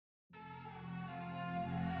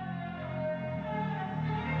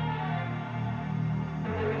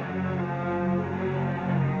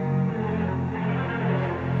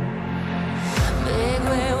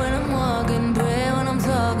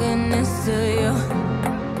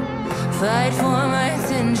Fight for my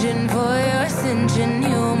attention, for your ascension,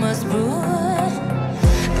 you must prove it.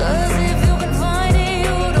 'Cause if you can find it,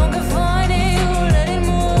 you don't confine it, you let it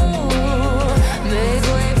move. Make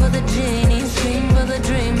way for the genie, scream for the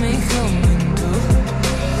dream may come into.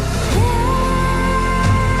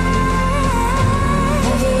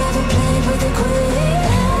 Have you ever played with a queen?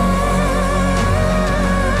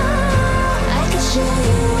 I can show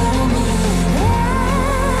you what I mean.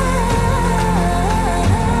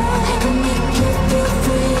 I can make you feel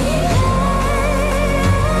free.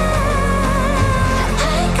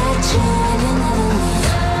 I got you in another league.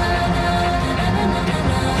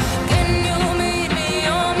 Can you meet me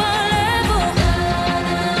on my level?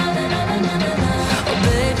 Oh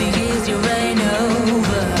baby, is your reign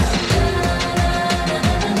over?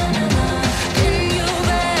 Can you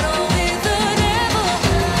battle with the devil?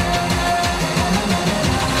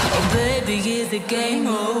 Oh baby, is the game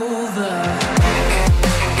over?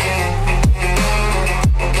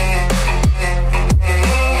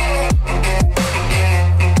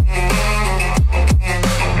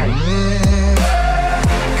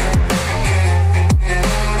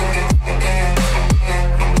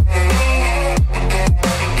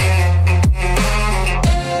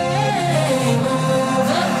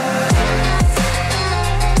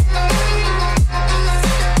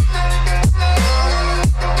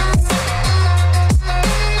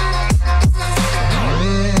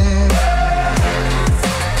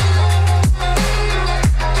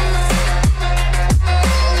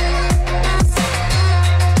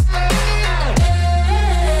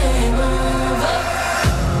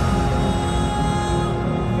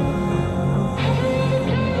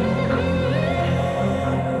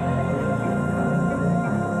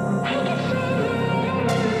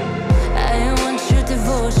 I want your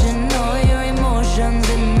devotion, all your emotions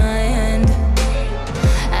in my hand.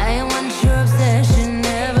 I want your obsession,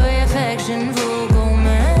 every affection, vocal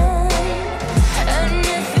man. And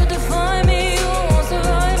if you define me, you won't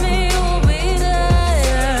survive me, you'll be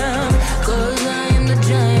there. 'Cause I am the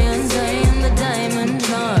giant, I am the diamond,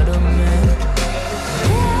 not a man.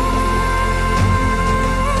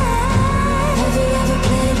 Have you ever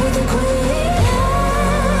played with a queen?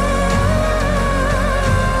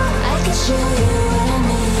 I can show you what I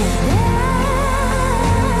mean.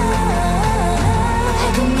 I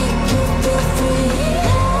can make you feel free.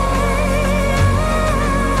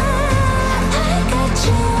 I got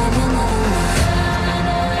you in another league.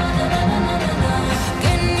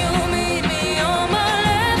 Can you meet me on my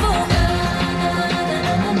level?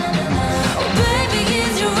 Oh baby,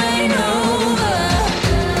 is your reign over?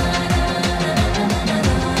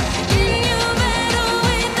 Can you battle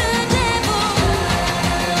with the devil?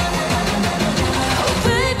 Oh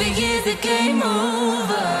baby, is the game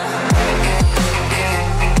over?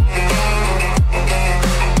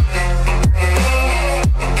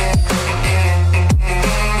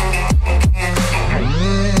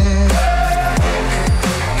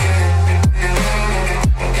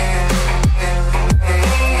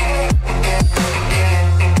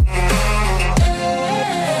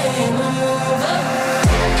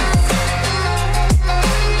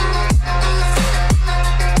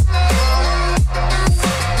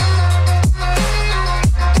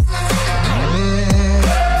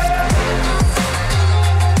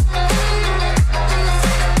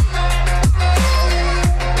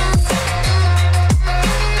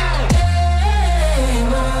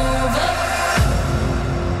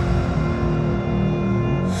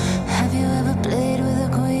 Have you ever played with a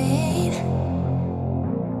queen?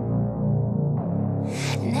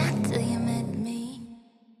 Not till you met me.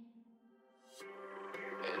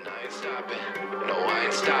 And I ain't stopping, no I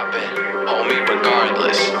ain't stopping, homie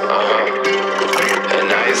regardless, And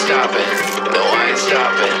I ain't stopping, no I ain't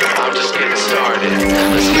stopping, I'm just getting started,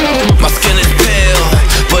 let's go. My skin is pale,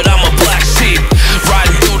 but I'm a black sheep,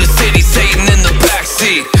 riding through the city, Satan in the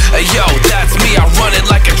backseat. Hey yo, that's me, I run it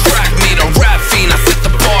like a track meet, a rap fiend, I set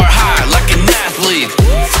the bar high like an athlete.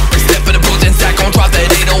 Step in the booth and Zach gon' drop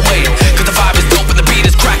that 808, 'cause the vibe is dope and the beat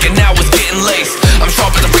is cracking, now it's getting laced. I'm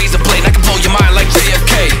sharp as a razor blade, I can blow your mind like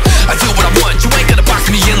JFK. I do what I want, you ain't gonna box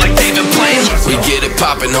me in like David Blaine. We get it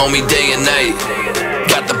poppin', homie, day and night.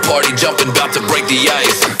 Got the party jumping, about to break the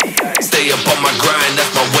ice. Stay up on my grind,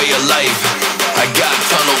 that's my way of life. I got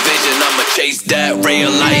tunnel vision, I'ma chase that ray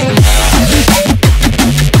of light.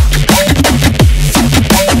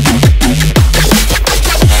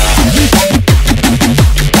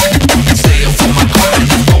 Stay up on my grind,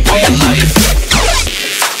 that's my way of life.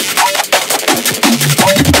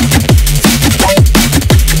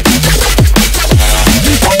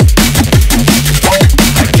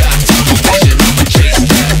 I got tunnel vision, I'ma chase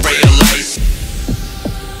that ray of light.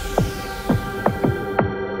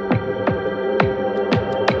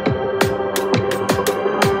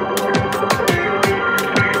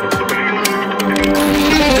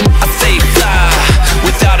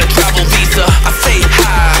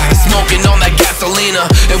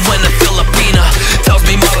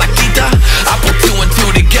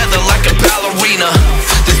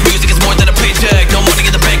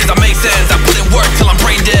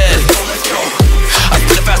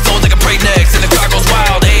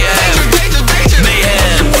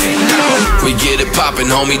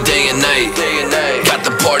 homie, day and night. Got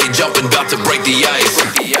the party jumping, about to break the ice.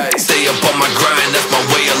 Stay up on my grind, that's my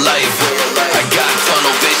way of life. I got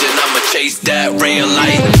tunnel vision, I'ma chase that ray of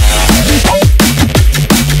light.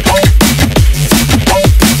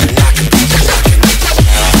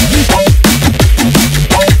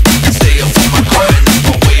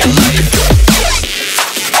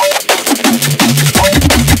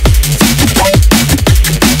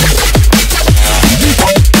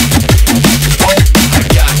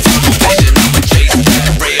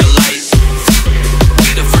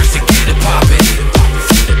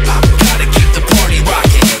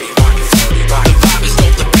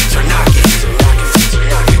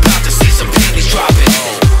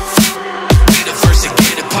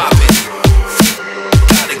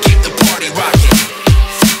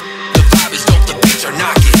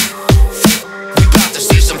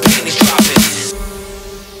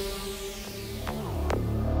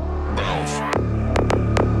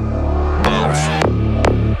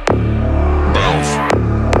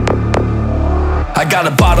 I got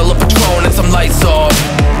a bottle of Patron and some lights off,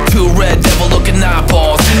 2 red devil looking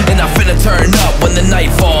eyeballs, and I finna turn up when the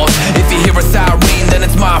night falls. If you hear a siren, then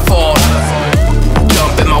it's my fault.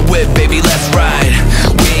 Jump in my whip, baby, let's ride.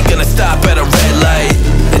 We ain't gonna stop at a red light,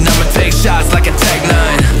 and I'ma take shots like a Tech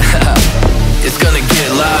 9. It's gonna get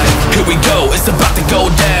live. Here we go, it's about to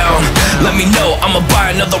go down. Let me know, I'ma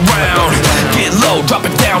buy another round. Get low, drop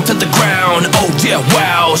it down to the ground. Oh yeah,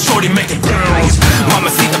 wow, shorty making pounds.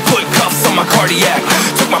 Mama see the put cuffs on my cardiac.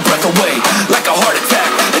 Took my breath away like a heart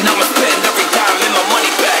attack. And I'ma spend every dime and my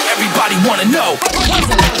money back. Everybody wanna know.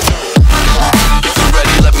 If you're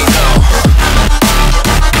ready, let me know.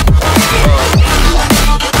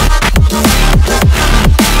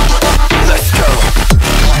 Let's go.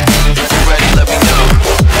 If you're ready, let me know.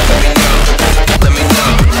 Let me know. Let me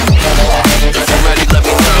know. If you're ready, let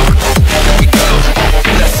me know. Here we go.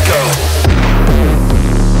 Let's go.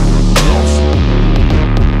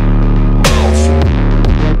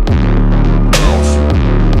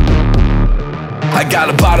 I got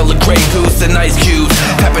a bottle of Grey Goose and ice cubes.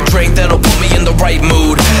 Have a drink that'll put me in the right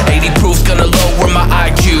mood. 80 proof's gonna lower my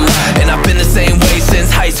IQ, and I've been the same way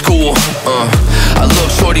since high school. I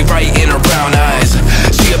look shorty right in her brown eyes.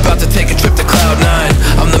 She about to take a trip to Cloud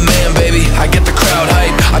 9. I'm the man, baby, I get the crowd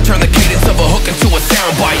hype. I turn the cadence of a hook into a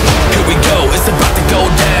soundbite. Here we go, it's about to go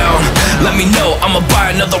down. Let me know, I'ma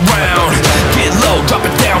buy another round. Get low, drop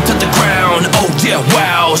it down to the ground. Oh yeah,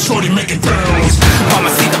 wow, shorty making pounds.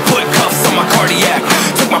 Mama see the put cuffs on my cardiac.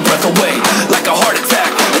 Took my breath away like a heart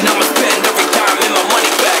attack. And I'ma spend every dime and my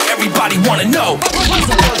money back. Everybody wanna know.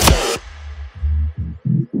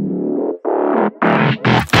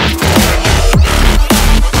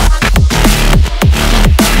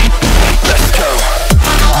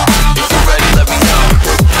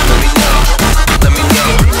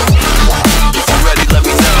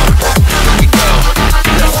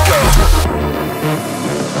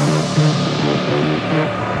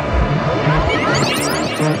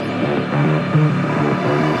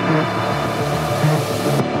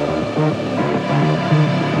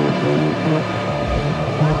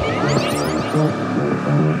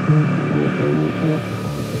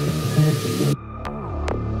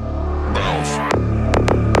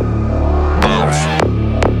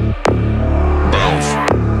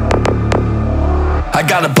 I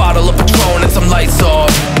got a bottle of Patron and some lights off,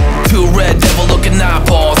 2 red devil looking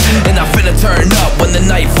eyeballs, and I finna turn up when the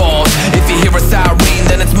night falls. If you hear a siren,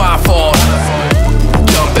 then it's my fault.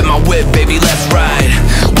 Jump in my whip, baby, let's ride.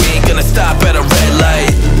 We ain't gonna stop at a red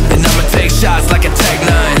light, and I'ma take shots like a Tech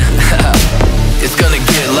 9. It's gonna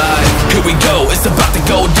get live. Here we go, it's about to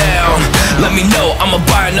go down. Let me know, I'ma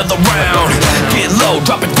buy another round. Get low,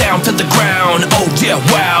 drop it down to the ground. Oh yeah,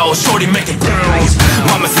 wow, shorty making pounds.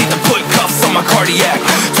 Mama see the put cuffs on my cardiac.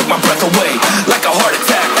 Took my breath away like a heart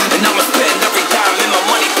attack. And I'ma spend every dime and my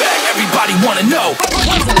money back. Everybody wanna know.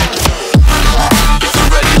 If you're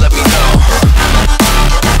ready, let me know.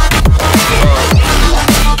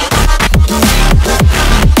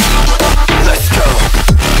 Let's go.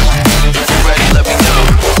 If you're ready, let me know.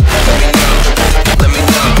 Let me know. Let me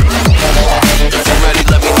know. If you're ready,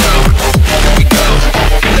 let me know. Here we go.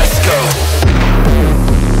 Let's go.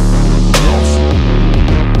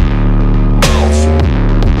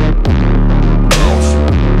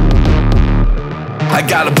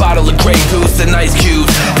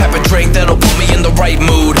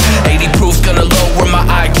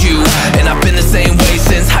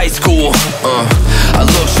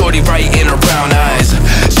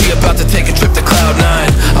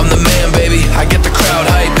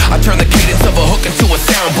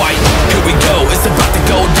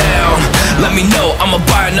 let me know, I'ma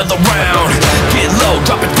buy another round. Get low,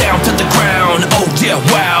 drop it down to the ground. Oh yeah,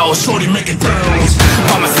 wow, shorty make it bounce.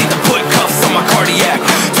 Mama see the put cuffs on my cardiac.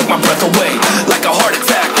 Took my breath away like a heart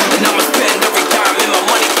attack. And I'ma spend every dime in my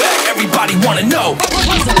money back. Everybody wanna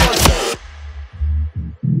know.